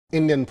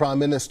Indian Prime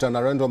Minister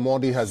Narendra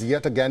Modi has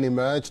yet again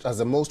emerged as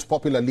the most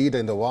popular leader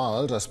in the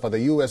world as per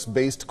the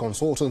US-based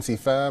consultancy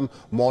firm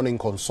Morning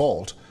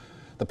Consult.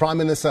 The Prime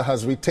Minister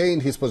has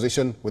retained his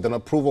position with an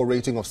approval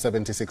rating of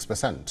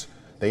 76%.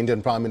 The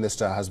Indian Prime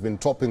Minister has been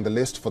topping the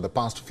list for the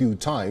past few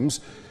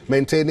times,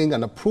 maintaining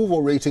an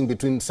approval rating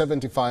between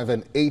 75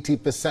 and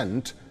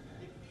 80%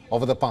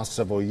 over the past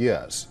several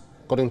years.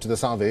 According to the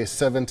survey,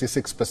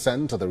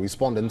 76% of the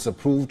respondents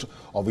approved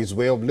of his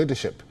way of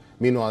leadership.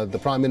 Meanwhile, the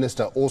Prime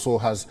Minister also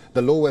has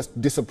the lowest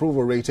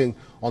disapproval rating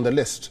on the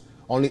list.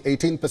 Only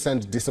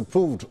 18%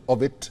 disapproved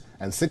of it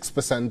and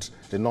 6%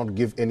 did not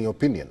give any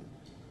opinion.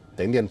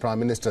 The Indian Prime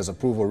Minister's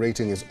approval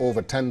rating is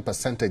over 10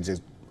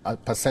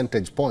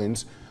 percentage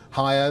points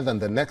higher than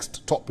the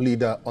next top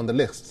leader on the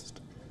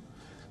list.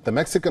 The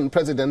Mexican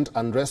President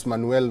Andrés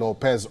Manuel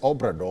López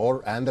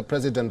Obrador and the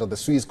President of the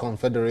Swiss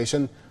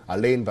Confederation,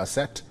 Alain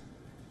Berset,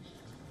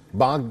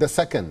 bagged the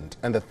second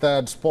and the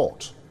third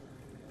spot.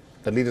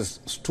 The leaders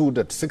stood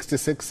at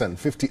 66 and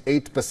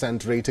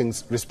 58%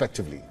 ratings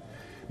respectively.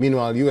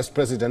 Meanwhile, US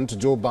President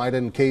Joe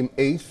Biden came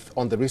 8th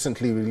on the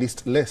recently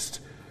released list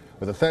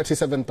with a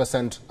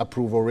 37%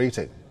 approval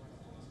rating.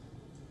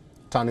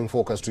 Turning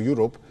focus to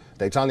Europe,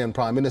 the Italian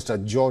Prime Minister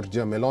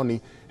Giorgia Meloni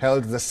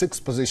held the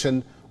 6th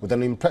position with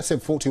an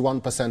impressive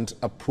 41%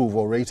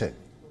 approval rating.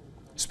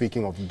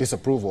 Speaking of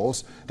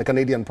disapprovals, the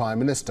Canadian Prime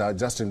Minister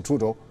Justin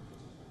Trudeau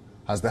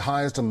has the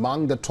highest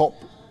among the top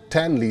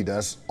 10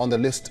 leaders on the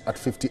list at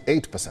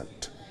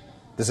 58%.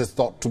 This is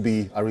thought to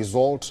be a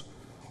result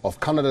of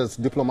Canada's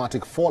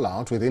diplomatic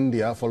fallout with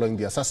India following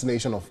the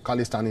assassination of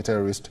Khalistani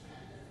terrorist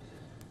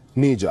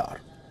Nijjar.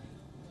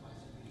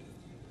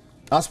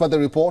 As per the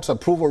reports,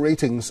 approval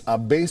ratings are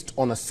based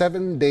on a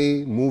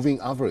 7-day moving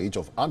average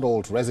of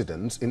adult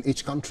residents in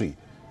each country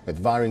with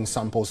varying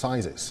sample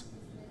sizes.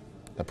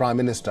 The Prime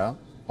Minister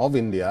of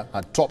India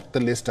had topped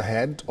the list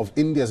ahead of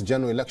India's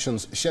general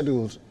elections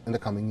scheduled in the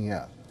coming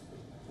year.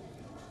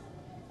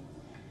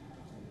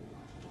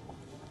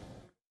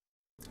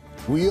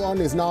 WION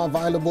is now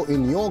available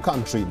in your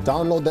country.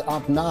 Download the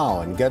app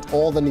now and get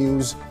all the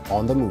news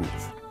on the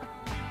move.